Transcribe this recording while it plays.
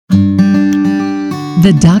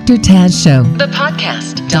The Dr. Taz Show, the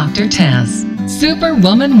podcast. Dr. Taz,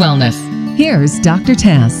 Superwoman Wellness. Here's Dr.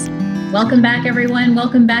 Taz. Welcome back, everyone.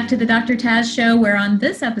 Welcome back to the Dr. Taz Show, where on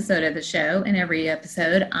this episode of the show and every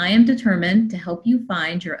episode, I am determined to help you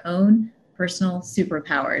find your own personal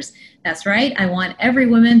superpowers. That's right. I want every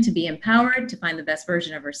woman to be empowered to find the best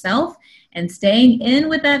version of herself. And staying in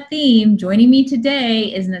with that theme, joining me today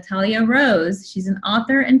is Natalia Rose. She's an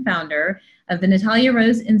author and founder of the Natalia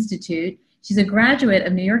Rose Institute. She's a graduate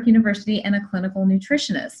of New York University and a clinical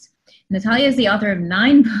nutritionist. Natalia is the author of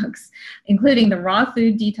 9 books, including The Raw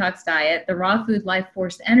Food Detox Diet, The Raw Food Life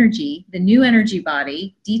Force Energy, The New Energy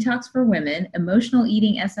Body, Detox for Women, Emotional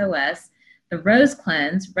Eating SOS, The Rose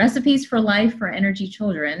Cleanse, Recipes for Life for Energy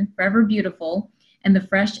Children, Forever Beautiful, and The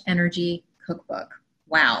Fresh Energy Cookbook.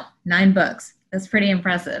 Wow, 9 books. That's pretty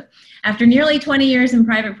impressive. After nearly 20 years in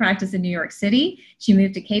private practice in New York City, she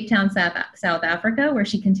moved to Cape Town, South Africa, where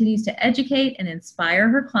she continues to educate and inspire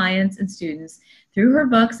her clients and students through her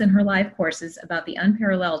books and her live courses about the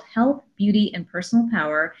unparalleled health, beauty, and personal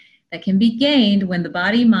power that can be gained when the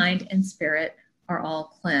body, mind, and spirit are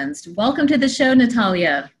all cleansed. Welcome to the show,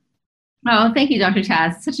 Natalia. Oh, thank you, Dr.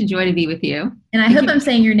 Taz. It's such a joy to be with you. And I hope I'm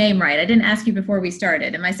saying your name right. I didn't ask you before we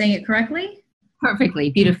started. Am I saying it correctly? Perfectly,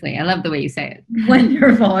 beautifully. I love the way you say it.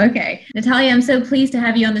 Wonderful. Okay. Natalia, I'm so pleased to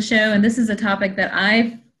have you on the show. And this is a topic that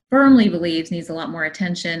I firmly believe needs a lot more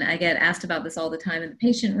attention. I get asked about this all the time in the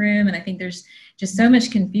patient room. And I think there's just so much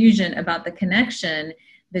confusion about the connection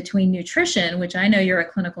between nutrition, which I know you're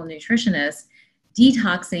a clinical nutritionist,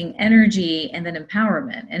 detoxing, energy, and then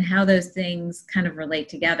empowerment, and how those things kind of relate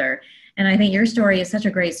together. And I think your story is such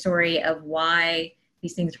a great story of why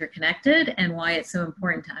these things are connected and why it's so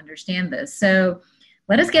important to understand this. So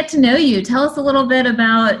let us get to know you. Tell us a little bit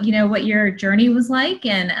about, what your journey was like,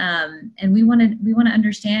 and we want to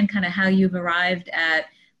understand kind of how you've arrived at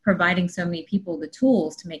providing so many people the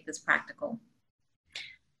tools to make this practical.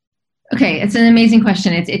 Okay, it's an amazing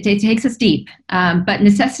question. It takes us deep, but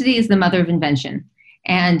necessity is the mother of invention.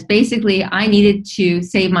 And basically, I needed to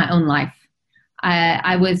save my own life.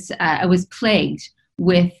 I was plagued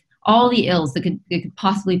with all the ills that could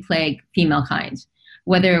possibly plague female kind,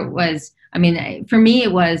 whether it was, for me,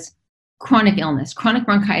 it was chronic illness, chronic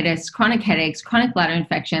bronchitis, chronic headaches, chronic bladder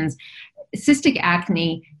infections, cystic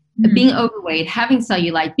acne, being overweight, having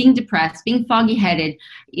cellulite, being depressed, being foggy-headed,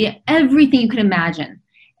 everything you could imagine.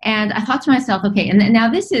 And I thought to myself, okay, and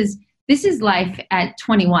now this is life at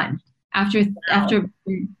 21. After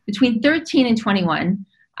between 13 and 21,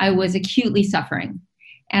 I was acutely suffering.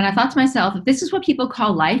 And I thought to myself, if this is what people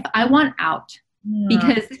call life, I want out,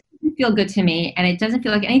 because this doesn't feel good to me, and it doesn't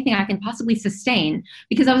feel like anything I can possibly sustain,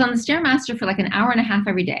 because I was on the Stairmaster for like an hour and a half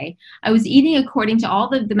every day. I was eating according to all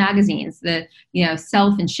the magazines, the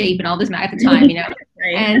Self and Shape and all this at the time,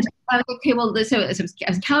 Right. And I was like, okay, well, so I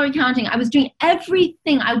was calorie counting. I was doing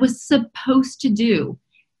everything I was supposed to do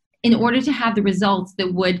in order to have the results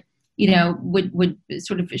that would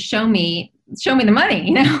sort of show me the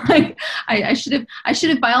money. Like I should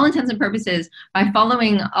have, by all intents and purposes, by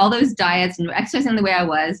following all those diets and exercising the way I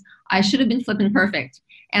was, I should have been flipping perfect.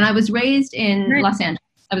 And I was raised in Los Angeles.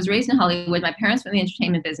 I was raised in Hollywood. My parents were in the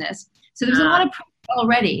entertainment business. So there was a lot of pressure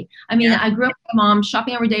already. I grew up with my mom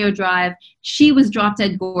shopping on Rodeo Drive. She was drop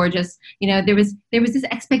dead gorgeous. There was this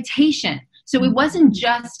expectation. So it wasn't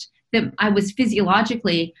just that I was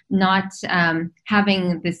physiologically not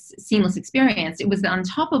having this seamless experience. It was that on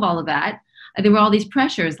top of all of that, there were all these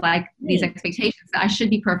pressures, like these expectations that I should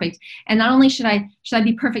be perfect. And not only should I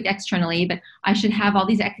be perfect externally, but I should have all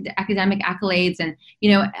these academic accolades, and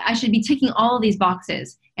I should be ticking all of these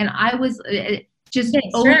boxes. And I was just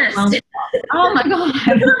overwhelmed. Oh my God.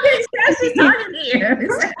 Yeah,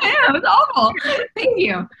 it was awful. Thank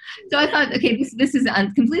you. So I thought, okay, this is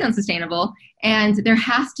completely unsustainable, and there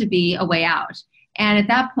has to be a way out. And at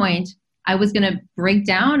that point, I was going to break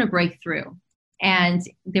down or break through. And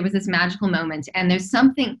there was this magical moment. And there's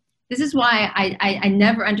something, this is why I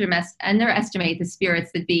never underestimate the spirits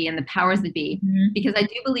that be and the powers that be, because I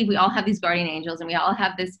do believe we all have these guardian angels, and we all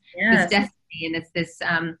have this destiny, and this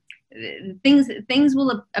things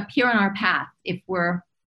will appear on our path if we're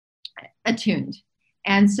attuned.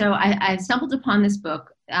 And so I stumbled upon this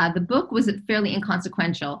book. The book was fairly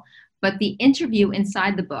inconsequential, but the interview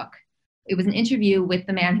inside the book, it was an interview with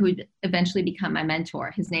the man who would eventually become my mentor.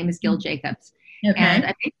 His name is Gil Jacobs. Okay.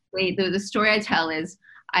 And the story I tell is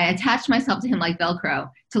I attached myself to him like Velcro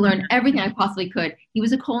to learn everything I possibly could. He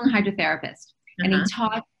was a colon hydrotherapist, and he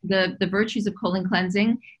taught the virtues of colon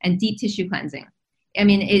cleansing and deep tissue cleansing.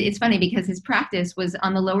 It's funny because his practice was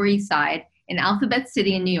on the Lower East Side in Alphabet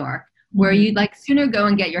City in New York, where you'd like sooner go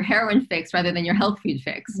and get your heroin fix rather than your health food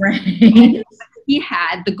fix. Right. he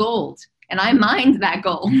had the gold, and I mined that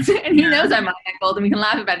gold, and he knows I mined that gold, and we can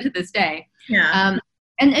laugh about it to this day. Yeah.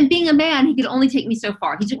 And being a man, he could only take me so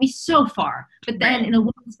far. He took me so far. But then in a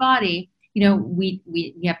woman's body,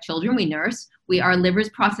 we have children, we nurse, our livers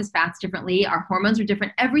process fats differently, our hormones are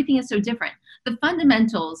different, everything is so different. The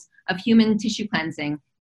fundamentals of human tissue cleansing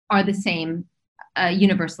are the same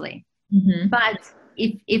universally. Mm-hmm. But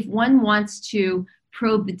if one wants to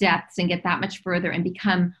probe the depths and get that much further and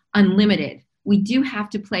become unlimited, we do have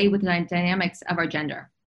to play with the dynamics of our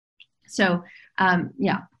gender. So,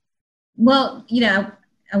 yeah. Well,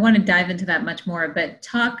 I want to dive into that much more, but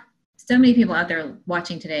so many people out there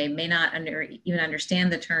watching today may not even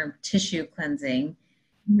understand the term tissue cleansing.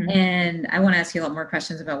 Mm-hmm. And I want to ask you a lot more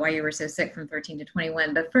questions about why you were so sick from 13 to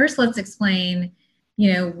 21. But first, let's explain,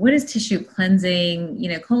 what is tissue cleansing?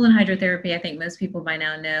 Colon hydrotherapy, I think most people by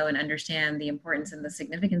now know and understand the importance and the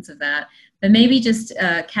significance of that. But maybe just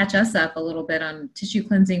catch us up a little bit on tissue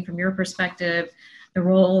cleansing from your perspective, the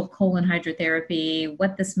role of colon hydrotherapy,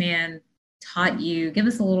 what this man taught you. Give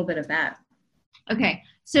us a little bit of that. Okay,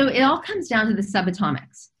 so it all comes down to the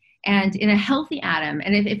subatomics. And in a healthy atom,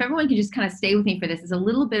 and if everyone could just kind of stay with me for this, is a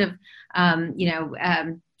little bit of,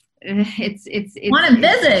 it's quantum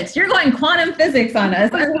physics. You're going quantum physics on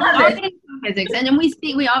us. I love it. Physics, and then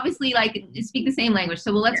we obviously speak the same language.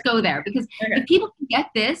 So let's go there, because if people can get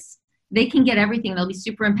this, they can get everything. They'll be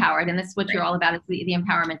super empowered, and that's what you're all about. Is the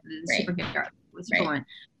empowerment of the superhero. Right.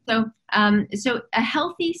 So a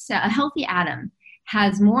healthy atom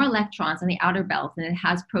has more electrons in the outer belt than it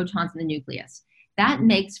has protons in the nucleus. That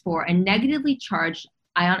makes for a negative ionically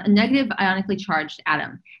charged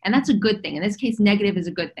atom, and that's a good thing. In this case, negative is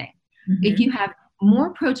a good thing. Mm-hmm. If you have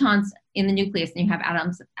more protons in the nucleus than you have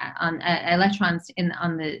atoms on electrons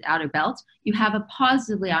on the outer belt, you have a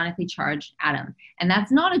positively ionically charged atom, and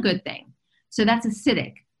that's not a good thing. So that's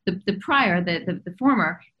acidic. The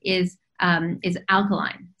former is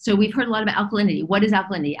alkaline. So we've heard a lot about alkalinity. What is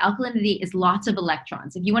alkalinity? Alkalinity is lots of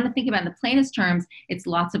electrons. If you want to think about it in the plainest terms, it's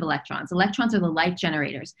lots of electrons. Electrons are the life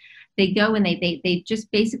generators. They go and they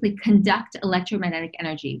just basically conduct electromagnetic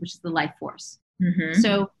energy, which is the life force. Mm-hmm.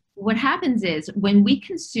 So what happens is when we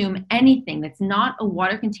consume anything that's not a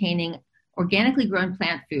water-containing, organically grown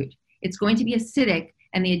plant food, it's going to be acidic,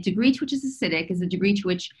 and the degree to which it's acidic is the degree to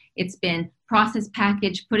which it's been processed,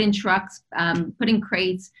 packaged, put in trucks, put in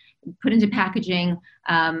crates, put into packaging,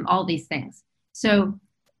 all these things. So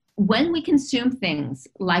when we consume things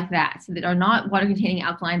like that are not water-containing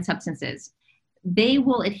alkaline substances, they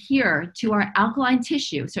will adhere to our alkaline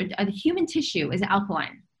tissue. So the human tissue is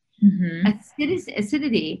alkaline. Mm-hmm.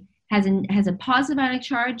 Acidity has a positive ionic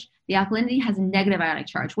charge. The alkalinity has a negative ionic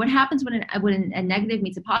charge. What happens when a negative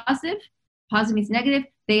meets a positive meets negative,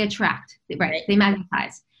 they attract, right? They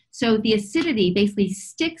magnetize. So the acidity basically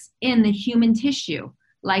sticks in the human tissue,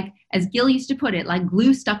 like, as Gil used to put it, like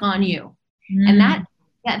glue stuck on you. Mm. And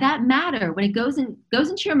that matter, when it goes into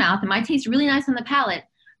your mouth, it might taste really nice on the palate,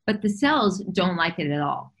 but the cells don't like it at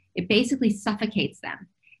all. It basically suffocates them.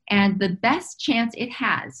 And the best chance it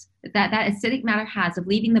has, that acidic matter has, of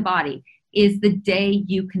leaving the body is the day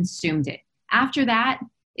you consumed it. After that,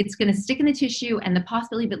 it's going to stick in the tissue, and the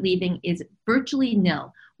possibility of it leaving is virtually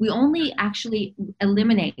nil. We only actually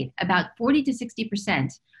eliminate about 40 to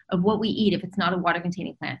 60% of what we eat if it's not a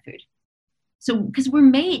water-containing plant food. So, because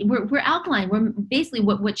we're alkaline. We're basically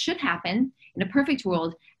what should happen in a perfect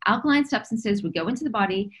world. Alkaline substances would go into the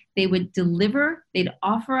body. They would deliver. They'd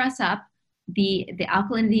offer us up the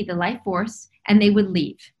alkalinity, the life force, and they would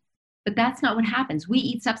leave. But that's not what happens. We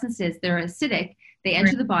eat substances that are acidic. They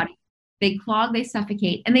enter the body. They clog, they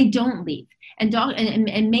suffocate, and they don't leave.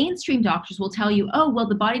 And mainstream doctors will tell you, oh, well,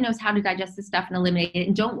 the body knows how to digest this stuff and eliminate it,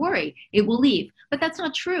 and don't worry, it will leave. But that's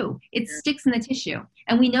not true. It sticks in the tissue,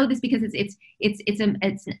 and we know this because it's an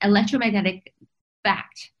electromagnetic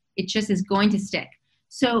fact. It just is going to stick.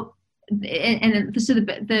 So, so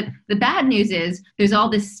the bad news is there's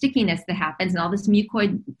all this stickiness that happens, and all this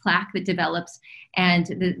mucoid plaque that develops, and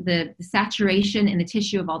the saturation in the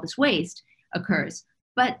tissue of all this waste occurs.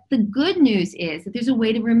 But the good news is that there's a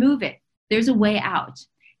way to remove it. There's a way out.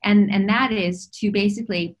 And that is to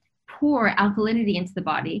basically pour alkalinity into the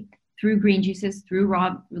body through green juices, through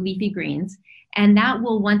raw leafy greens. And that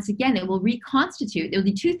will, once again, it will reconstitute. It'll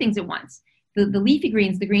do two things at once. The leafy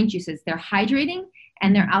greens, the green juices, they're hydrating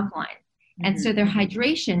and they're alkaline. Mm-hmm. And so their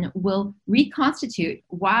hydration will reconstitute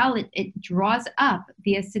while it draws up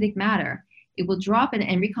the acidic matter. It will drop it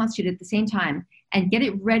and reconstitute at the same time and get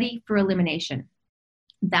it ready for elimination.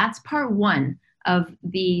 That's part one of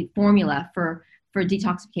the formula for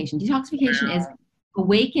detoxification. Detoxification is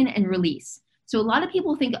awaken and release. So a lot of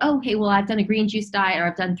people think, oh, okay, well, I've done a green juice diet, or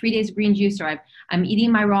I've done 3 days of green juice, or I'm eating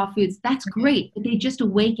my raw foods. That's great, but they just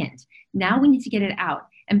awakened. Now we need to get it out.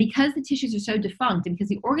 And because the tissues are so defunct, and because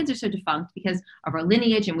the organs are so defunct, because of our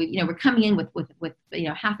lineage, and we're coming in with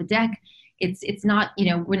half a deck. It's not,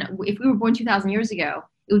 we're not, if we were born 2,000 years ago,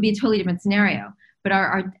 it would be a totally different scenario. But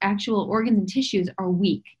our actual organs and tissues are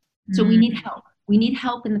weak. So we need help. We need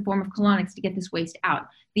help in the form of colonics to get this waste out.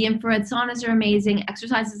 The infrared saunas are amazing.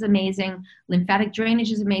 Exercise is amazing. Lymphatic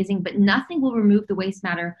drainage is amazing. But nothing will remove the waste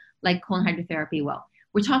matter like colon hydrotherapy will.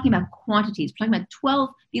 We're talking about quantities. We're talking about 12,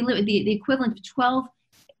 the equivalent of 12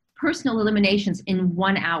 personal eliminations in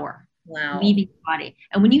 1 hour. Wow. Leaving the body.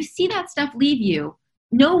 And when you see that stuff leave you,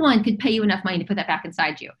 no one could pay you enough money to put that back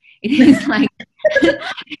inside you. It is like,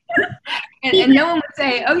 and no one would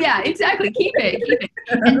say, oh yeah, exactly, keep it.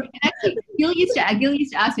 And actually, Gil used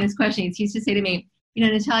to ask me this question. He used to say to me,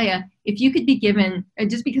 Natalia, if you could be given,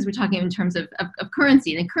 just because we're talking in terms of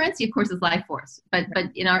currency, and currency, of course, is life force, but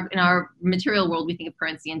in our material world, we think of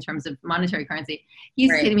currency in terms of monetary currency. He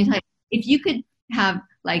used to say to me, Natalia, if you could have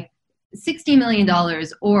like $60 million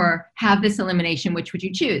or have this elimination, which would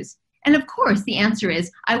you choose? And of course, the answer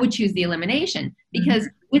is I would choose the elimination, because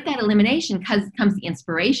with that elimination comes the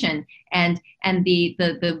inspiration and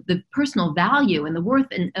the personal value and the worth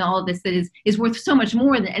and all of this that is worth so much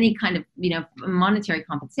more than any kind of monetary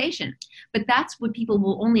compensation. But that's what people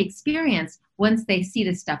will only experience once they see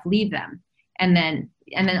this stuff leave them, and then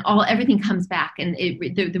everything comes back, and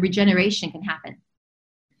the regeneration can happen.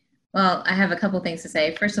 Well, I have a couple things to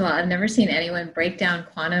say. First of all, I've never seen anyone break down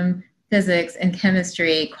quantum physics and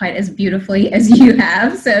chemistry quite as beautifully as you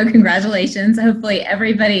have. So congratulations. Hopefully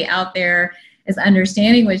everybody out there is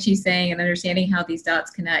understanding what she's saying and understanding how these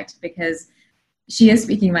dots connect, because she is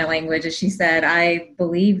speaking my language. As she said, I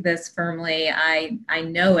believe this firmly. I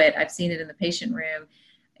know it. I've seen it in the patient room.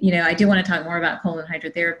 I do want to talk more about colon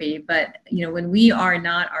hydrotherapy, but when we are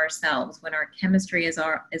not ourselves, when our chemistry is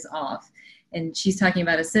off, and she's talking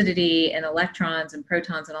about acidity and electrons and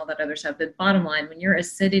protons and all that other stuff. But bottom line, when your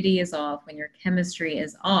acidity is off, when your chemistry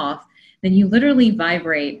is off, then you literally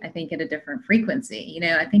vibrate, I think, at a different frequency.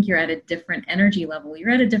 I think you're at a different energy level. You're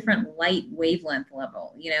at a different light wavelength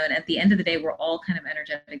level, and at the end of the day, we're all kind of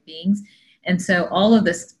energetic beings. And so all of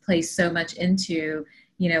this plays so much into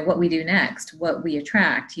what we do next, what we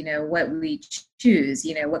attract, what we choose,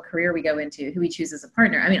 what career we go into, who we choose as a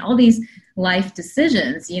partner. I mean, all these life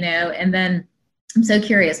decisions, and then I'm so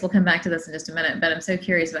curious, we'll come back to this in just a minute, but I'm so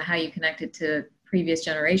curious about how you connected to previous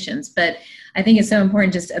generations. But I think it's so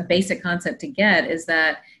important, just a basic concept to get is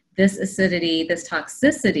that this acidity, this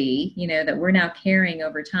toxicity, that we're now carrying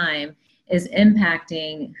over time is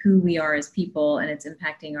impacting who we are as people, and it's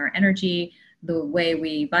impacting our energy, the way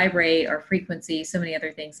we vibrate, our frequency, so many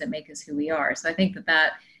other things that make us who we are. So I think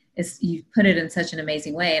that is, you put it in such an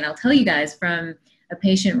amazing way. And I'll tell you guys, from a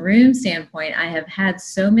patient room standpoint, I have had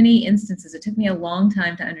so many instances. It took me a long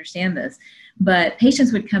time to understand this, but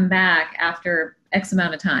patients would come back after X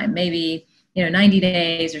amount of time, maybe 90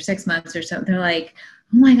 days or 6 months or so. They're like,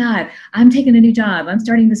 oh my God, I'm taking a new job. I'm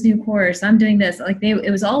starting this new course. I'm doing this. Like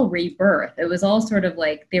it was all rebirth. It was all sort of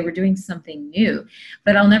like they were doing something new.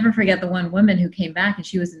 But I'll never forget the one woman who came back, and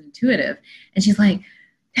she was an intuitive. And she's like,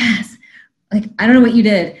 yes, like, I don't know what you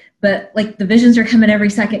did, but like the visions are coming every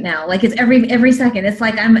second now. Like it's every second. It's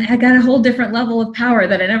like I got a whole different level of power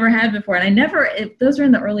that I never had before. And those were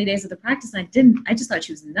in the early days of the practice. And I just thought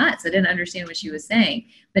she was nuts. I didn't understand what she was saying,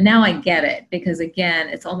 but now I get it, because again,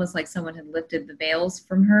 it's almost like someone had lifted the veils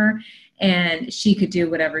from her and she could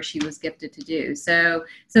do whatever she was gifted to do. So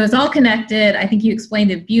it's all connected. I think you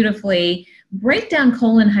explained it beautifully. Break down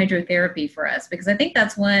colon hydrotherapy for us, because I think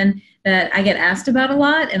that's one that I get asked about a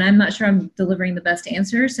lot, and I'm not sure I'm delivering the best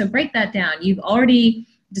answer. So break that down. You've already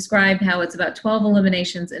described how it's about 12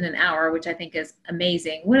 eliminations in an hour, which I think is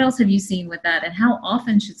amazing. What else have you seen with that, and how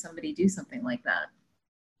often should somebody do something like that?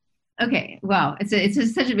 Okay, wow,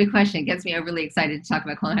 it's such a big question. It gets me overly excited to talk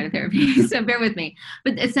about colon hydrotherapy, so bear with me.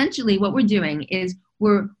 But essentially what we're doing is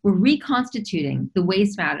we're reconstituting the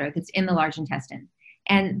waste matter that's in the large intestine.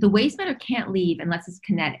 And the waste matter can't leave unless it's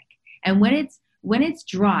kinetic. And when it's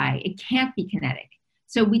dry, it can't be kinetic.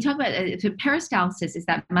 So we talk about peristalsis is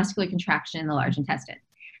that muscular contraction in the large intestine.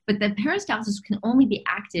 But the peristalsis can only be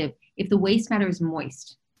active if the waste matter is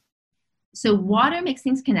moist. So water makes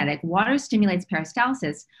things kinetic. Water stimulates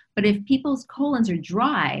peristalsis. But if people's colons are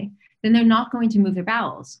dry, then they're not going to move their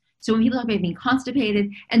bowels. So when people talk about being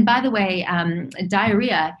constipated, and by the way,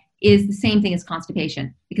 diarrhea is the same thing as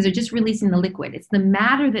constipation, because they're just releasing the liquid. It's the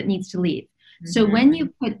matter that needs to leave. Mm-hmm. So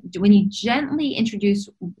when you gently introduce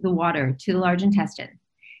the water to the large intestine,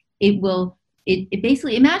 it will it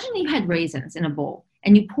basically, imagine you had raisins in a bowl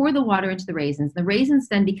and you pour the water into the raisins. The raisins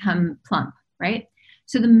then become plump, right?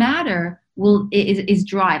 So the matter is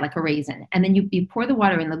dry like a raisin. And then you pour the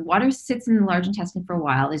water in. The water sits in the large intestine for a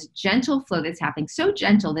while. There's a gentle flow that's happening, so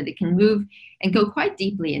gentle that it can move and go quite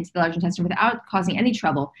deeply into the large intestine without causing any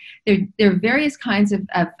trouble. There are various kinds of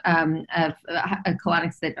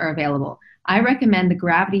colonics that are available. I recommend the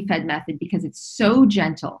gravity-fed method because it's so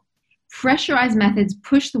gentle. Pressurized methods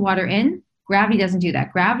push the water in. Gravity doesn't do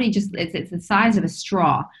that. Gravity it's the size of a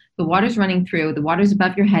straw. The water's running through, the water's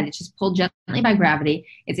above your head. It's just pulled gently by gravity.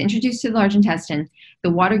 It's introduced to the large intestine.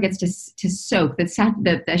 The water gets to soak.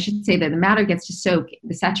 The matter gets to soak.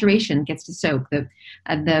 The saturation gets to soak.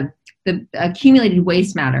 The accumulated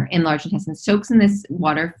waste matter in large intestine soaks in this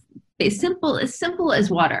water. It's simple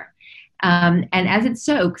as water. And as it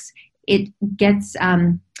soaks, it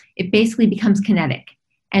basically becomes kinetic.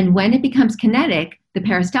 And when it becomes kinetic, the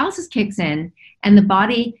peristalsis kicks in, and the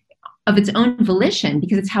body, of its own volition,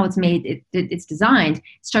 because it's how it's made, it's designed,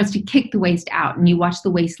 starts to kick the waste out, and you watch the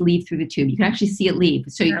waste leave through the tube. You can actually see it leave,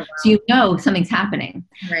 so you know something's happening.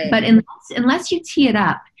 Right. But unless you tee it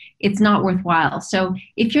up, it's not worthwhile. So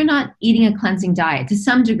if you're not eating a cleansing diet to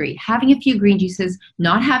some degree, having a few green juices,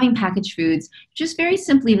 not having packaged foods, just very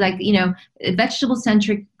simply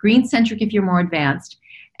vegetable-centric, green-centric if you're more advanced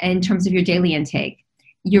in terms of your daily intake,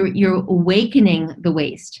 you're awakening the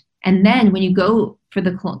waste. And then when you go for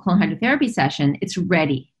the colon hydrotherapy session, it's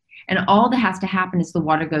ready. And all that has to happen is the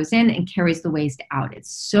water goes in and carries the waste out.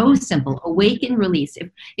 It's so simple. Awaken, release.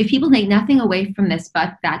 If people take nothing away from this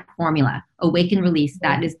but that formula, awaken, release,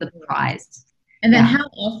 that is the prize. And then how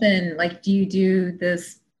often, do you do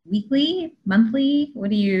this weekly, monthly?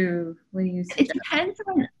 What do you suggest?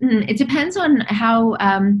 It depends on how,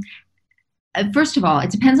 first of all,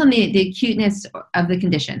 it depends on the acuteness of the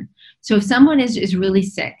condition. So if someone is really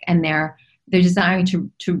sick and they're desiring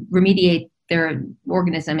to remediate their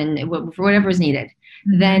organism and for whatever is needed,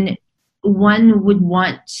 then one would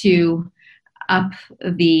want to up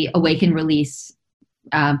the awaken release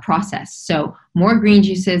process. So more green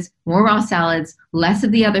juices, more raw salads, less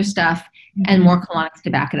of the other stuff, and more colonics to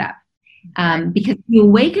back it up. Because if you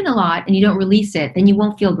awaken a lot and you don't release it, then you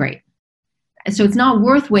won't feel great. So it's not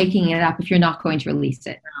worth waking it up if you're not going to release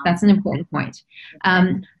it. That's an important point.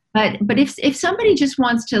 But if somebody just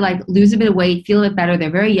wants to lose a bit of weight, feel a bit better,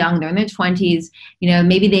 they're very young, they're in their 20s,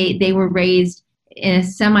 maybe they were raised in a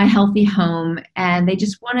semi-healthy home and they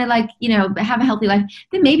just want to have a healthy life,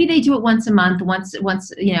 then maybe they do it once a month, once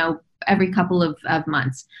every couple of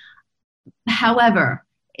months. However,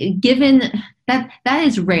 given that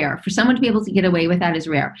is rare, for someone to be able to get away with that is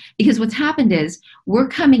rare, because what's happened is we're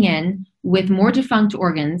coming in with more defunct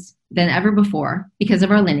organs than ever before because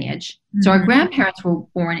of our lineage. Mm-hmm. So our grandparents were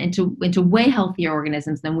born into way healthier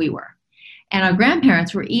organisms than we were. And our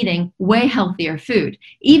grandparents were eating way healthier food.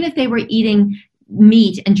 Even if they were eating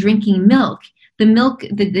meat and drinking milk,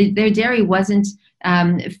 their dairy wasn't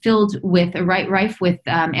filled with rife with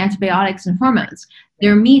antibiotics and hormones.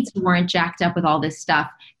 Their meats weren't jacked up with all this stuff.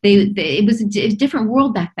 It was a different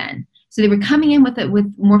world back then. So they were coming in with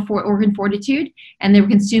more organ fortitude, and they were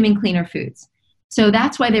consuming cleaner foods. So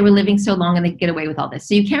that's why they were living so long and they could get away with all this.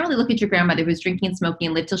 So you can't really look at your grandmother who was drinking and smoking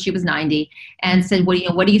and lived till she was 90 and said,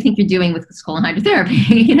 what do you think you're doing with this colon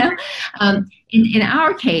hydrotherapy? In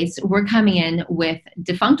our case, we're coming in with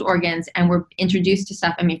defunct organs and we're introduced to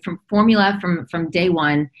stuff, from formula from day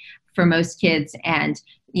one for most kids, and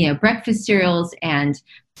breakfast cereals and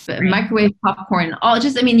microwave popcorn,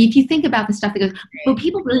 if you think about the stuff that goes, what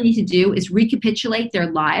people really need to do is recapitulate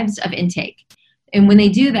their lives of intake. And when they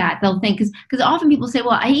do that, they'll think, because often people say,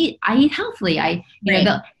 well, I eat healthily.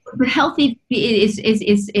 But healthy is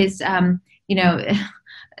it's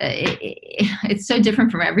so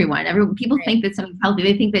different from everyone. People think that something's healthy.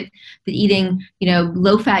 They think that eating,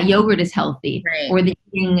 low-fat yogurt is healthy, or that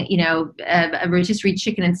eating, a rotisserie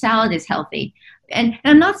chicken and salad is healthy. And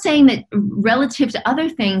I'm not saying that relative to other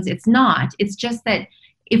things, it's not. It's just that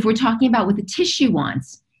if we're talking about what the tissue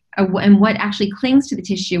wants, and what actually clings to the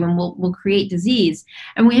tissue and will create disease,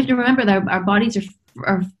 and we have to remember that our bodies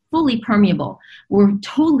are fully permeable. We're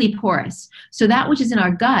totally porous. So that which is in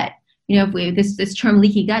our gut, if this term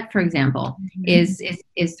leaky gut, for example, is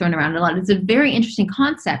thrown around a lot. It's a very interesting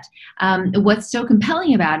concept. What's so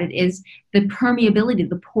compelling about it is the permeability,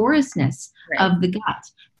 the porousness of the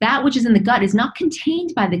gut. That which is in the gut is not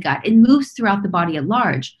contained by the gut. It moves throughout the body at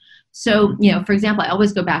large. So, for example, I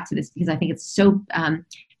always go back to this because I think it's so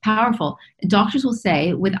powerful. Doctors will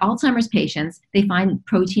say with Alzheimer's patients, they find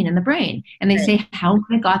protein in the brain, and they say how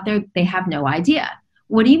it got there, they have no idea.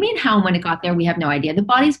 What do you mean how and when it got there? We have no idea. The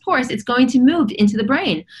body's porous. It's going to move into the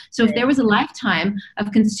brain. So if there was a lifetime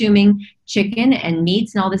of consuming chicken and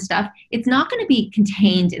meats and all this stuff, it's not going to be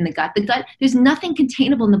contained in the gut. The gut, there's nothing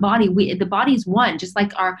containable in the body. The body is one, just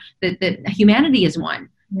like the humanity is one.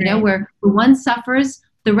 You know, where one suffers,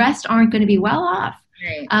 the rest aren't going to be well off.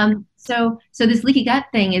 Right. So this leaky gut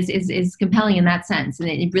thing is compelling in that sense, and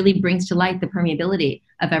it really brings to light the permeability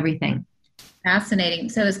of everything. Fascinating.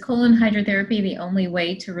 So is colon hydrotherapy the only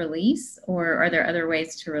way to release, or are there other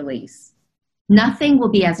ways to release? Nothing will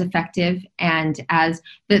be as effective and as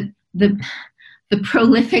the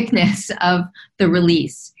prolificness of the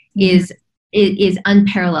release is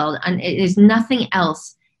unparalleled. And there's nothing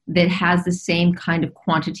else that has the same kind of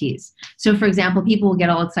quantities. So for example, people will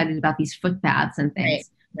get all excited about these foot baths and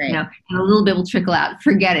things. Right. You know, and a little bit will trickle out.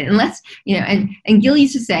 Forget it. Unless, you know, and Gil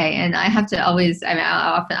used to say, and I have to always,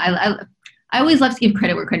 I always love to give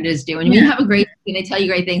credit where credit is due. And when you have a great thing, they tell you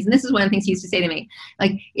great things. And this is one of the things he used to say to me.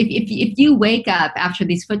 Like, if you wake up after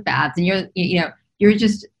these foot baths and you're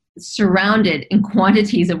just surrounded in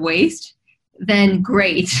quantities of waste, then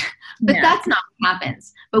great. But that's not what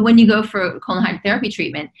happens. But when you go for colon hydrotherapy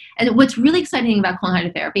treatment, and what's really exciting about colon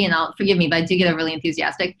hydrotherapy, and forgive me, but I do get really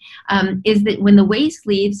enthusiastic, is that when the waste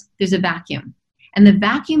leaves, there's a vacuum. And the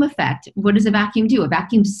vacuum effect, what does a vacuum do? A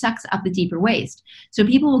vacuum sucks up the deeper waste. So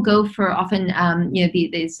people will go for often,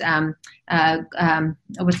 these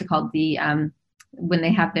what's it called? When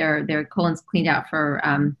they have their colons cleaned out for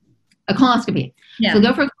a colonoscopy. Yeah. So they'll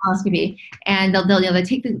go for a colonoscopy, and they'll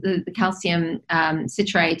take the calcium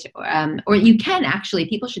citrate, or you can actually,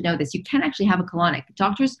 people should know this, you can actually have a colonic.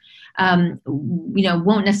 Doctors,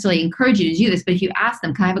 won't necessarily encourage you to do this, but if you ask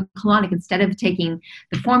them, can I have a colonic instead of taking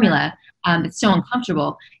the formula that's so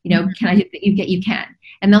uncomfortable, can I do that? You can.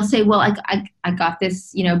 And they'll say, well, I got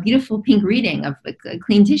this, beautiful pink reading of a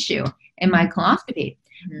clean tissue in my colonoscopy.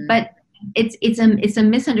 Mm-hmm. But it's a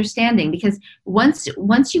misunderstanding, because once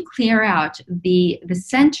you clear out the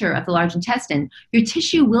center of the large intestine, your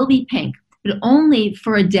tissue will be pink, but only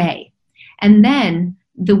for a day. And then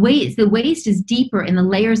the waste is deeper in the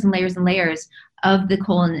layers and layers and layers of the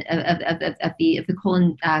colon of the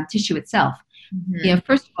colon tissue itself. Mm-hmm.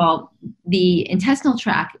 First of all, the intestinal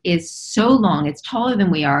tract is so long; it's taller than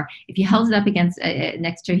we are. If you held it up against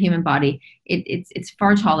next to a human body, it's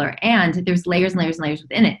far taller, and there's layers and layers and layers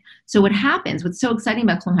within it. So what happens? What's so exciting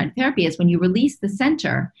about colon hydrotherapy is when you release the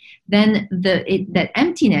center, then that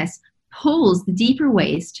emptiness pulls the deeper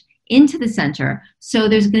waste into the center. So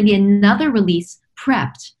there's going to be another release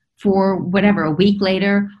prepped for whatever, a week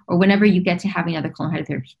later, or whenever you get to having another colon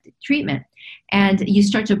hydrotherapy treatment. And you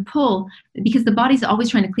start to pull, because the body's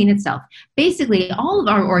always trying to clean itself. Basically, all of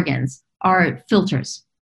our organs are filters.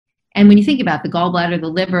 And when you think about the gallbladder, the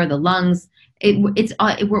liver, the lungs,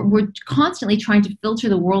 we're constantly trying to filter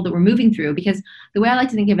the world that we're moving through, because the way I like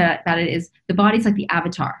to think about it is the body's like the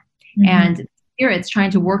avatar. Mm-hmm. And spirit's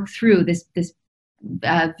trying to work through this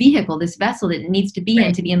vehicle, this vessel that it needs to be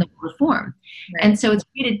in to be in the world form. Right. And so it's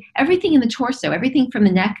created, everything in the torso, everything from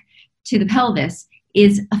the neck to the pelvis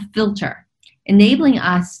is a filter, enabling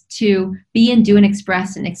us to be and do and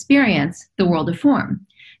express and experience the world of form.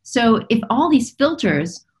 So if all these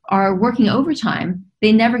filters are working overtime,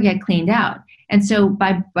 they never get cleaned out. And so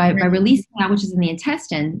by releasing that which is in the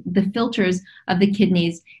intestine, the filters of the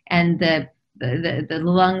kidneys and the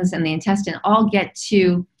lungs and the intestine all get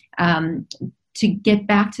to get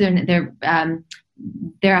back to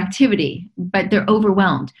their activity, but they're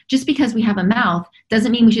overwhelmed. Just because we have a mouth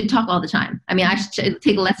doesn't mean we should talk all the time. I mean, I should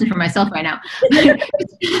take a lesson from myself right now.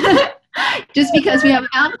 Just because we have a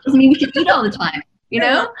mouth doesn't mean we should eat all the time,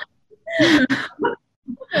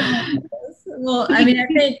 Well, I mean, I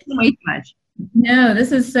think way too much. No,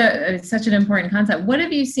 this is such an important concept. What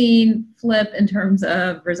have you seen flip in terms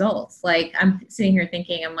of results? Like, I'm sitting here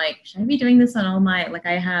thinking, I'm like, should I be doing this on all my, like,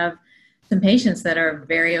 I have some patients that are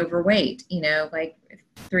very overweight, like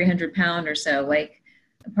 300 pound or so. Like,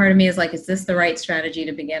 part of me is like, is this the right strategy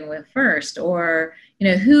to begin with first? Or,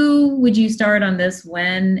 who would you start on this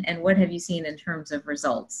when, and what have you seen in terms of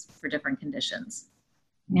results for different conditions?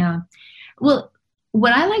 Yeah. Well,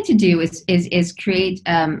 what I like to do is create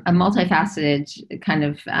a multifaceted kind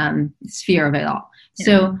of sphere of it all. Yeah.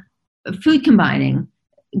 So food combining,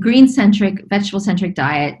 green-centric, vegetable-centric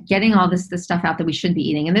diet, getting all this stuff out that we should be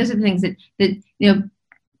eating. And those are the things that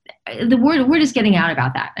the word is getting out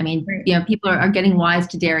about that. I mean, right. People are getting wise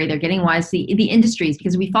to dairy. They're getting wise to the industries,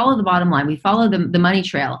 because we follow the bottom line. We follow the money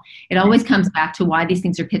trail. It always comes back to why these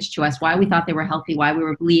things are pitched to us, why we thought they were healthy, why we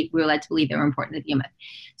were led to believe they were important to begin with.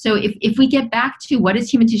 So if we get back to what is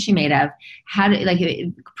human tissue made of,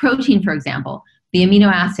 protein, for example, the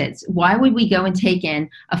amino acids. Why would we go and take in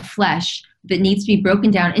a flesh that needs to be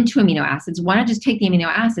broken down into amino acids? Why not just take the amino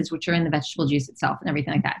acids, which are in the vegetable juice itself and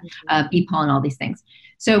everything like that, bee pollen, all these things.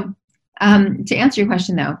 So to answer your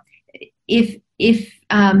question though, if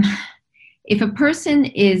a person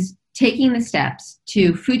is taking the steps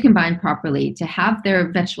to food combine properly, to have their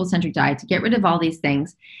vegetable-centric diet, to get rid of all these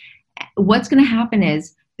things, what's going to happen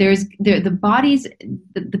is the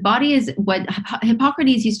body is what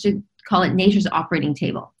Hippocrates used to call it nature's operating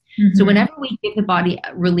table. Mm-hmm. So whenever we give the body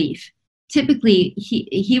relief, typically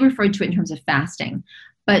he referred to it in terms of fasting,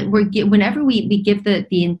 but whenever we give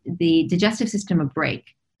the digestive system a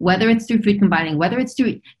break, whether it's through food combining, whether it's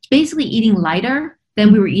through basically eating lighter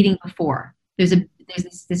than we were eating before, there's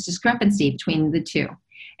this discrepancy between the two.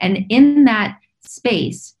 And in that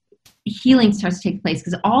space, healing starts to take place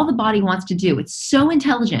because all the body wants to do, it's so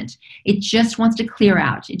intelligent, it just wants to clear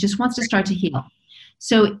out. It just wants to start to heal.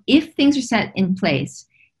 So if things are set in place,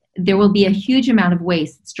 there will be a huge amount of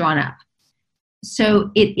waste that's drawn up. So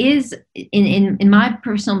it is, in my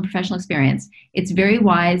personal and professional experience, it's very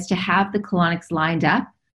wise to have the colonics lined up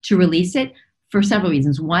to release it for several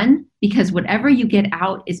reasons. One, because whatever you get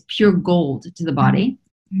out is pure gold to the body.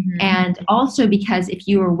 Mm-hmm. And also because if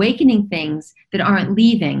you are awakening things that aren't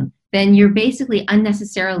leaving, then you're basically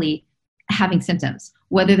unnecessarily having symptoms,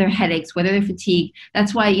 whether they're headaches, whether they're fatigue.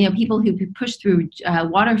 That's why, people who push through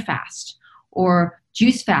water fast or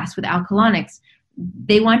juice fast with alkalonics,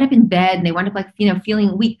 they wind up in bed and they wind up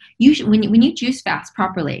feeling weak. You should, when you juice fast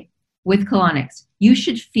properly with colonics, you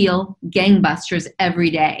should feel gangbusters every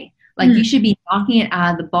day. You should be knocking it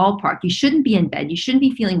out of the ballpark. You shouldn't be in bed. You shouldn't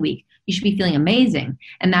be feeling weak. You should be feeling amazing.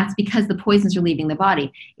 And that's because the poisons are leaving the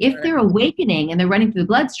body. If they're awakening and they're running through the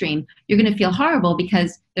bloodstream, you're going to feel horrible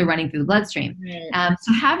because they're running through the bloodstream.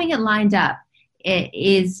 So having it lined up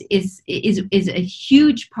is a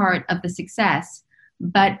huge part of the success,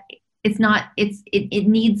 but it's not, it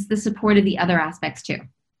needs the support of the other aspects too.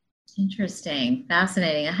 Interesting.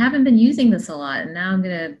 Fascinating. I haven't been using this a lot, and now I'm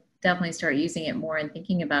going to definitely start using it more and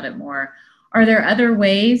thinking about it more. Are there other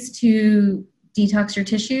ways to detox your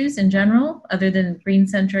tissues in general, other than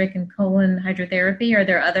green-centric and colon hydrotherapy? Are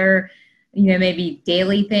there other, maybe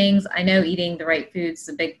daily things? I know eating the right foods is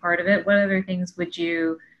a big part of it. What other things would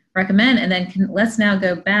you recommend? And then let's now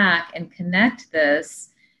go back and connect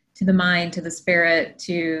this to the mind, to the spirit,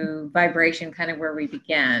 to vibration, kind of where we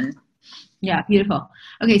began. Yeah, beautiful.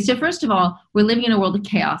 Okay, so first of all, we're living in a world of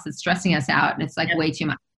chaos. It's stressing us out, and it's way too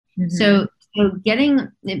much. Mm-hmm. So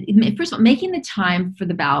first of all, making the time for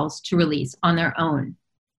the bowels to release on their own,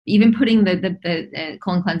 even putting the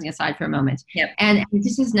colon cleansing aside for a moment. Yep. And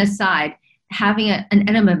just as an aside, having an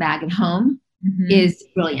enema bag at home is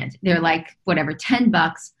brilliant. They're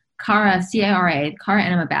 $10. Cara, C-A-R-A, Cara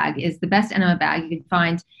enema bag is the best enema bag you can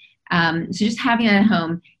find. So just having it at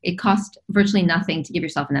home, it costs virtually nothing to give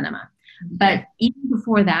yourself an enema. But even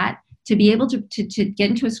before that, to be able to get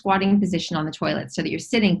into a squatting position on the toilet so that you're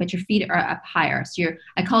sitting, but your feet are up higher. So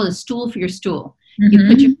I call it a stool for your stool. Mm-hmm. You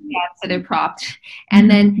put your feet out so they're propped. And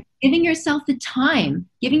then giving yourself the time,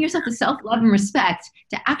 giving yourself the self-love and respect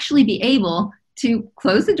to actually be able to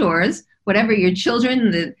close the doors, whatever your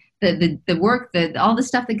children, the work, all the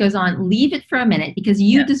stuff that goes on, leave it for a minute because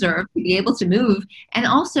you deserve to be able to move. And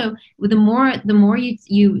also, the more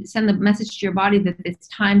you send the message to your body that it's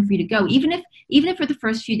time for you to go, even if for the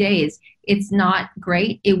first few days it's not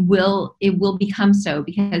great, it will become so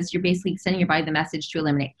because you're basically sending your body the message to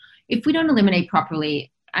eliminate. If we don't eliminate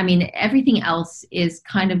properly, everything else is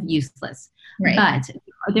kind of useless. Right.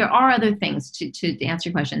 But there are other things to answer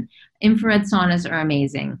your question. Infrared saunas are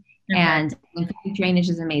amazing. And lymphatic drainage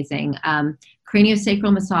is amazing.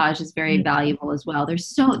 Craniosacral massage is very valuable as well.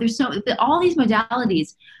 There's all these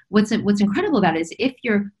modalities. What's incredible about it is if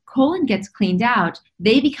your colon gets cleaned out,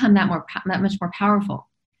 they become that much more powerful.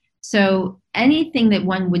 So anything that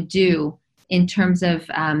one would do in terms of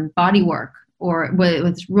body work, or whether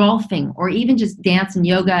it's rolfing, or even just dance and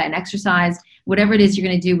yoga and exercise, whatever it is you're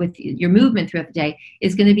going to do with your movement throughout the day,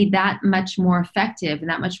 is going to be that much more effective and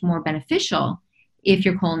that much more beneficial if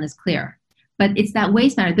your colon is clear. But it's that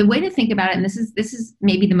waste matter. The way to think about it, and this is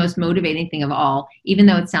maybe the most motivating thing of all, even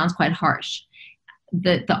though it sounds quite harsh,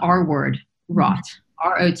 the R word, rot,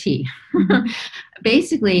 R-O-T.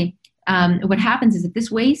 Basically, what happens is that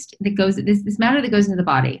this waste that goes, this matter that goes into the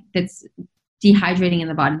body, that's dehydrating in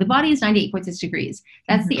the body is 98.6 degrees.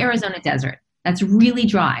 That's the Arizona desert. That's really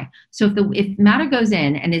dry. So if matter goes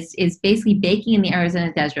in and is basically baking in the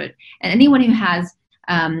Arizona desert, and anyone who has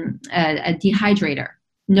a dehydrator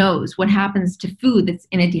knows what happens to food that's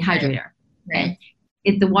in a dehydrator. Right.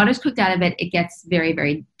 If the water's cooked out of it, it gets very,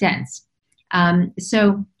 very dense.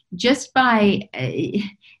 So just by,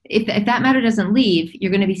 if that matter doesn't leave,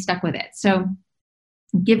 you're going to be stuck with it. So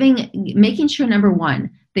making sure, number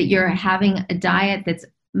one, that you're having a diet that's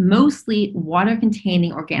mostly water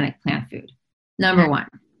containing organic plant food, number one.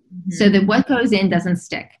 So that what goes in doesn't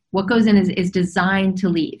stick. What goes in is designed to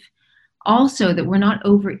leave. Also, that we're not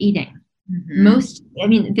overeating. This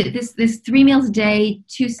 3 meals a day,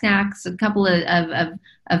 2 snacks, a couple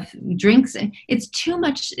of drinks, it's too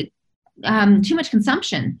much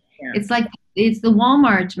consumption. Yeah. It's the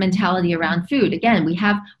Walmart mentality around food. Again, we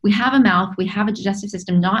have a mouth, we have a digestive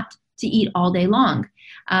system not to eat all day long.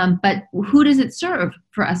 But who does it serve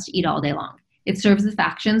for us to eat all day long? It serves the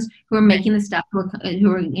factions who are making the stuff,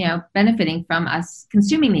 who are benefiting from us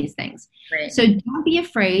consuming these things. Right. So don't be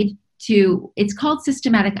afraid it's called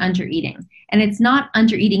systematic undereating. And it's not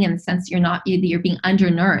undereating in the sense that you're being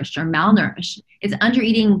undernourished or malnourished. It's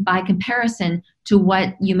undereating by comparison to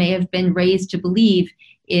what you may have been raised to believe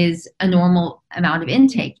is a normal amount of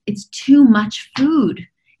intake. It's too much food.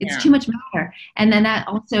 It's too much matter. And then that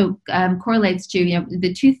also correlates to,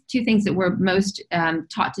 the two things that we're most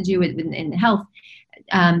taught to do in health,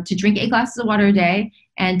 to drink 8 glasses of water a day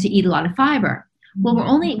and to eat a lot of fiber. Well, we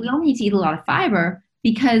only need to eat a lot of fiber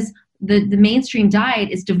because the mainstream diet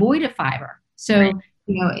is devoid of fiber. So,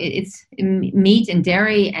 it's meat and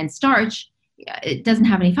dairy and starch. It doesn't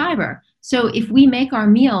have any fiber. So if we make our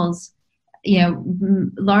meals,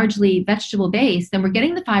 largely vegetable based, then we're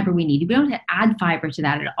getting the fiber we need. We don't have to add fiber to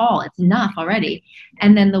that at all. It's enough already.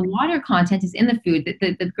 And then the water content is in the food.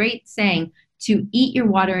 The great saying, to eat your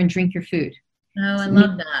water and drink your food. Oh, I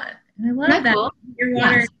love that. I love that. Cool? Eat your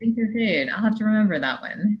water and drink your food. I'll have to remember that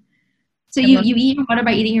one. So you eat your water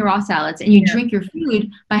by eating your raw salads, and you drink your food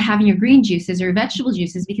by having your green juices or vegetable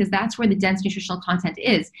juices, because that's where the dense nutritional content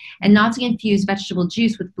is. And not to confuse vegetable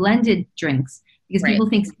juice with blended drinks, because people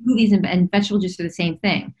think smoothies and vegetable juice are the same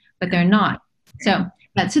thing, but they're not. So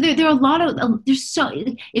there are a lot of,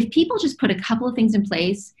 if people just put a couple of things in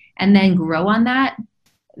place and then grow on that,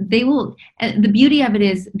 they will. The beauty of it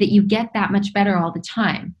is that you get that much better all the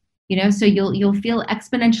time. So you'll feel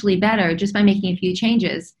exponentially better just by making a few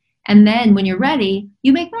changes. And then when you're ready,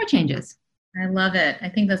 you make more changes. I love it. I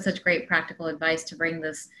think that's such great practical advice to bring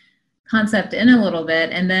this concept in a little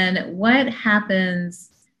bit. And then what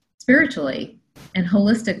happens spiritually and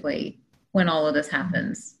holistically when all of this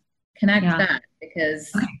happens? Connect that,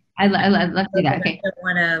 because I love to do that. Okay. I don't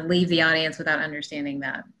want to leave the audience without understanding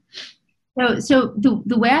that. So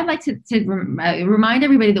the way I'd like to remind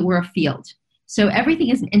everybody that we're a field. So everything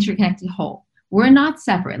is an interconnected whole. We're not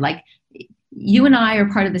separate. Like, you and I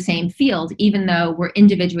are part of the same field, even though we're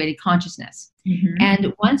individuated consciousness.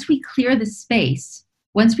 And once we clear the space,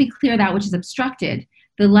 once we clear that which is obstructed,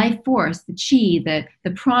 the life force, the chi,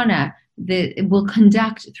 the prana, it will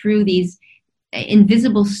conduct through these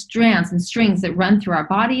invisible strands and strings that run through our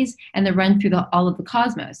bodies and that run through all of the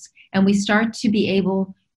cosmos. And we start to be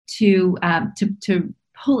able to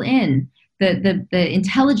pull in the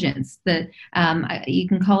intelligence, you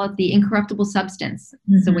can call it the incorruptible substance.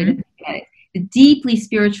 That's the way to think at it. The deeply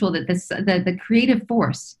spiritual, the creative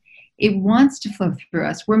force, it wants to flow through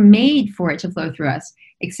us. We're made for it to flow through us,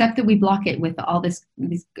 except that we block it with all these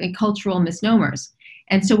cultural misnomers.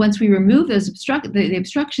 And so once we remove the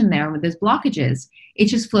obstruction there with those blockages, it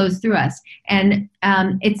just flows through us. And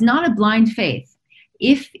it's not a blind faith.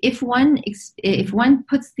 If one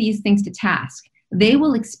puts these things to task, they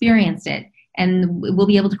will experience it. And we'll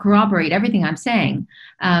be able to corroborate everything I'm saying.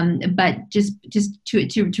 But just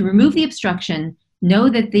to remove the obstruction, know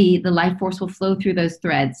that the life force will flow through those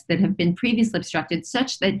threads that have been previously obstructed,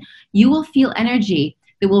 such that you will feel energy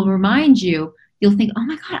that will remind you. You'll think, oh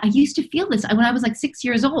my God, I used to feel this when I was like 6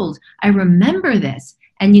 years old. I remember this.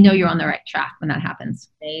 And you're on the right track when that happens.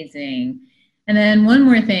 Amazing. And then one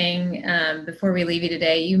more thing before we leave you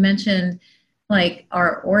today, you mentioned like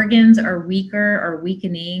our organs are weaker or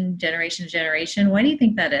weakening generation to generation. Why do you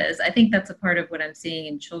think that is? I think that's a part of what I'm seeing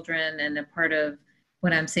in children and a part of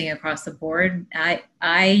what I'm seeing across the board.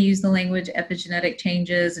 I use the language epigenetic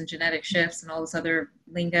changes and genetic shifts and all this other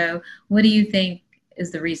lingo. What do you think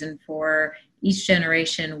is the reason for each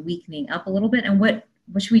generation weakening up a little bit? And what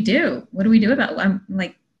should we do? What do we do about it? I'm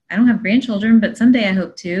like, I don't have grandchildren, but someday I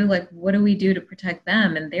hope to. Like, what do we do to protect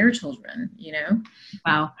them and their children,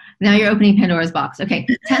 Wow. Now you're opening Pandora's box. Okay.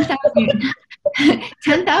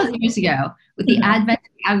 10,000 years ago, with the advent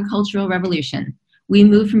of the agricultural revolution, we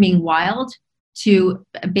moved from being wild to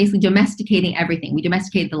basically domesticating everything. We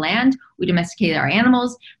domesticated the land, we domesticated our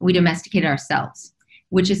animals, and we domesticated ourselves,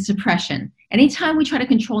 which is suppression. Anytime we try to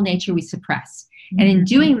control nature, we suppress. And in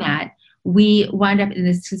doing that, we wind up in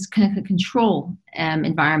this kind of control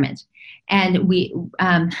environment. And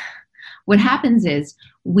what happens is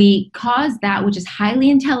we cause that which is highly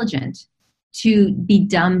intelligent to be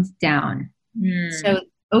dumbed down. So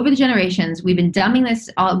over the generations, we've been dumbing this.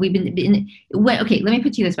 Okay, let me put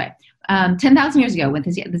it to you this way. 10,000 years ago, with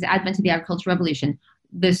this advent of the agricultural revolution,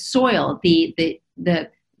 the soil, the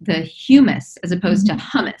humus, as opposed to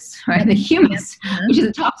hummus, right? The humus, which is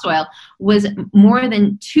the topsoil, was more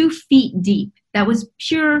than 2 feet deep. That was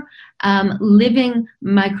pure living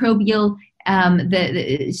microbial,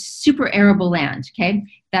 the super arable land. Okay,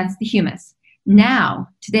 that's the humus. Now,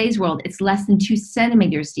 today's world, it's less than 2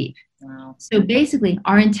 centimeters deep. Wow. So basically,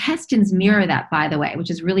 our intestines mirror that, by the way, which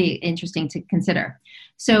is really interesting to consider.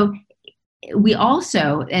 So we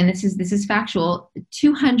also, and this is factual,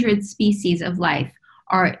 200 species of life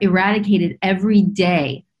are eradicated every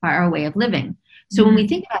day by our way of living. So when we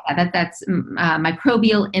think about that's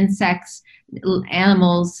microbial, insects,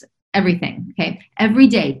 animals, everything, okay? Every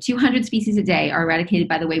day, 200 species a day are eradicated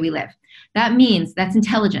by the way we live. That means that's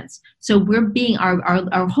intelligence. So we're being,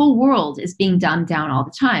 our whole world is being dumbed down all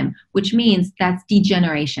the time, which means that's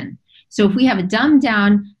degeneration. So if we have a dumbed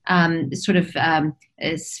down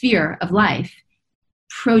sphere of life,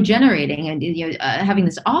 progenerating and having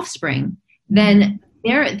this offspring, then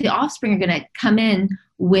the offspring are going to come in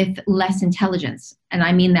with less intelligence. And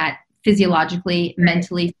I mean that physiologically,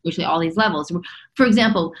 mentally, spiritually, all these levels. For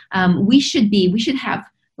example, we should have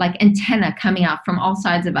like antenna coming out from all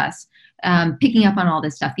sides of us, picking up on all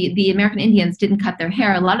this stuff. The American Indians didn't cut their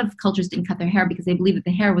hair. A lot of cultures didn't cut their hair because they believed that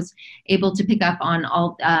the hair was able to pick up on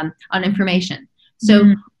all on information.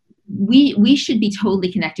 So we should be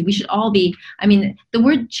totally connected. We should all be. I mean, the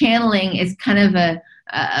word channeling is kind of a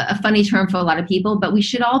funny term for a lot of people, but we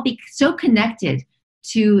should all be so connected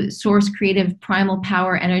to source, creative, primal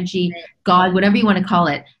power, energy, God, whatever you want to call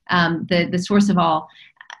it, the source of all,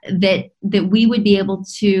 that we would be able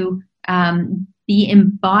to be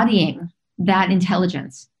embodying that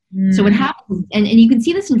intelligence. So what happens, and you can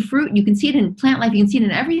see this in fruit, you can see it in plant life, you can see it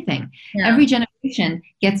in everything. Yeah. Every generation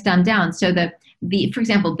gets dumbed down. So for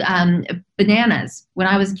example, bananas, when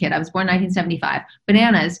I was a kid, I was born in 1975,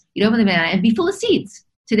 bananas, you'd open the banana and it'd be full of seeds.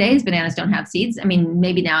 Today's bananas don't have seeds. I mean,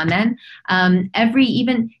 maybe now and then.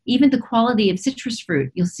 Even the quality of citrus fruit,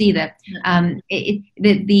 you'll see that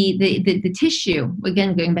the tissue.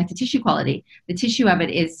 Again, going back to tissue quality, the tissue of it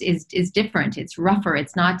is different. It's rougher.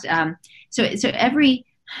 It's not.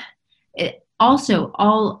 Also,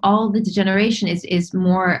 all the degeneration is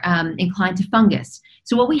more inclined to fungus.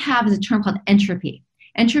 So what we have is a term called entropy.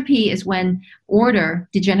 Entropy is when order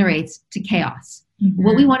degenerates to chaos.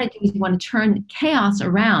 What we want to do is we want to turn chaos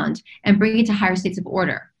around and bring it to higher states of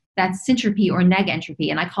order. That's syntropy or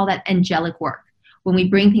negentropy, and I call that angelic work, when we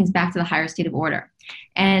bring things back to the higher state of order.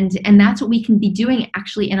 And that's what we can be doing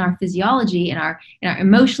actually in our physiology, in our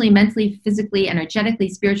emotionally, mentally, physically, energetically,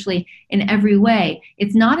 spiritually, in every way.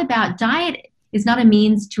 It's not about diet. It's not a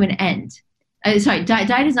means to an end.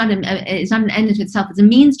 Diet is not it's not an end in itself. It's a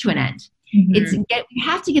means to an end. We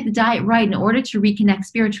have to get the diet right in order to reconnect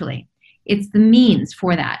spiritually. It's the means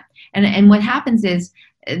for that. And what happens is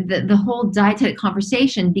the whole dietetic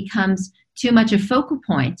conversation becomes too much a focal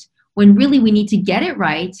point when really we need to get it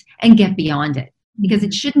right and get beyond it. Because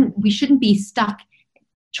we shouldn't be stuck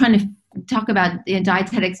trying to talk about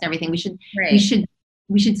dietetics and everything. We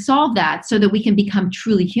should solve that so that we can become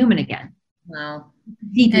truly human again. Wow.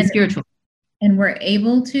 Deeply spiritual. And we're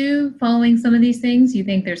able to, following some of these things, you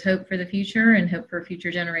think there's hope for the future and hope for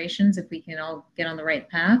future generations if we can all get on the right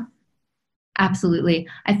path? Absolutely.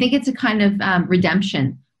 I think it's a kind of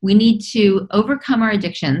redemption. We need to overcome our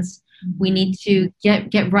addictions. We need to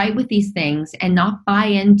get right with these things and not buy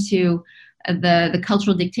into the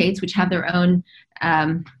cultural dictates, which have their own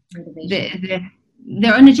their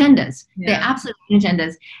own agendas. They're absolutely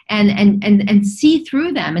agendas, and see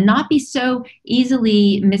through them and not be so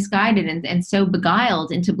easily misguided and so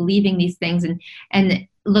beguiled into believing these things. And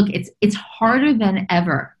look, it's harder than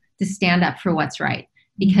ever to stand up for what's right.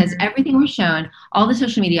 Because everything we're shown, all the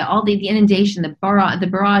social media, all the inundation, the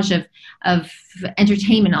barrage of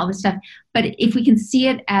entertainment, all this stuff. But if we can see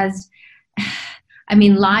it as, I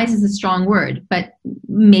mean, lies is a strong word, but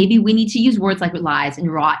maybe we need to use words like lies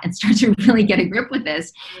and rot and start to really get a grip with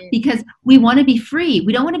this, because we want to be free.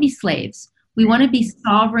 We don't want to be slaves. We want to be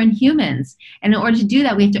sovereign humans. And in order to do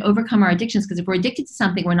that, we have to overcome our addictions, because if we're addicted to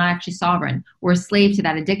something, we're not actually sovereign. We're a slave to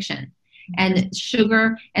that addiction. And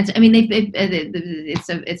sugar, and so, I mean,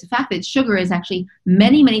 it's a fact that sugar is actually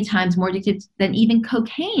many, many times more addictive than even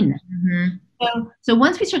cocaine. So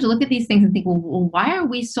once we start to look at these things and think, well, why are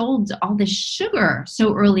we sold all this sugar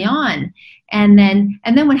so early on? And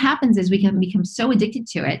then what happens is we can become so addicted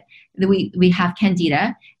to it we have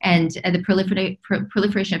candida and the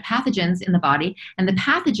proliferation of pathogens in the body, and the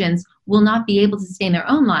pathogens will not be able to sustain their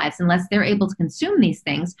own lives unless they're able to consume these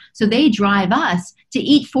things. So they drive us to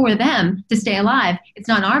eat for them to stay alive. It's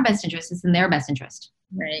not in our best interest, it's in their best interest.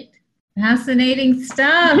 Right. Fascinating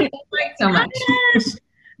stuff. Oh my so much.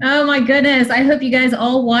 Oh my goodness. I hope you guys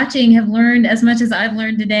all watching have learned as much as I've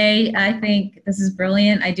learned today. I think this is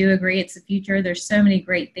brilliant. I do agree it's the future. There's so many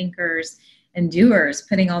great thinkers and doers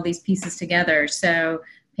putting all these pieces together. So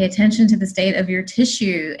pay attention to the state of your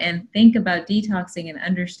tissue and think about detoxing and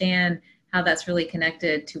understand how that's really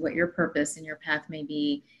connected to what your purpose and your path may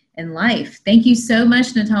be in life. Thank you so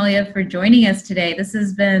much, Natalia, for joining us today. This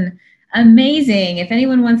has been amazing. If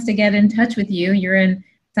anyone wants to get in touch with you, you're in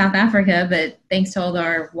South Africa, but thanks to all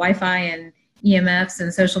our Wi-Fi and EMFs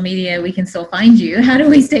and social media, we can still find you. How do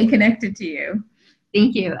we stay connected to you?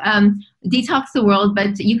 Thank you. Detox the World,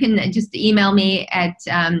 but you can just email me at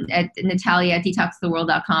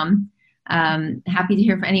natalia@detoxtheworld.com. Happy to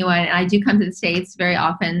hear from anyone. And I do come to the States very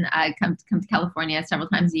often. I come to California several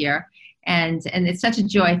times a year. And it's such a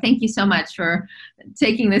joy. Thank you so much for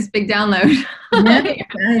taking this big download.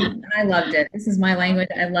 I loved it. This is my language.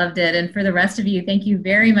 I loved it. And for the rest of you, thank you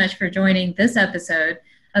very much for joining this episode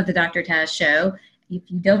of the Dr. Taz Show. If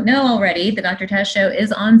you don't know already, the Dr. Taz Show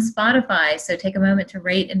is on Spotify. So take a moment to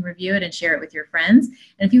rate and review it and share it with your friends.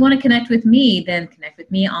 And if you want to connect with me, then connect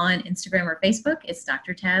with me on Instagram or Facebook. It's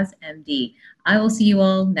Dr. Taz MD. I will see you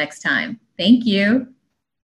all next time. Thank you.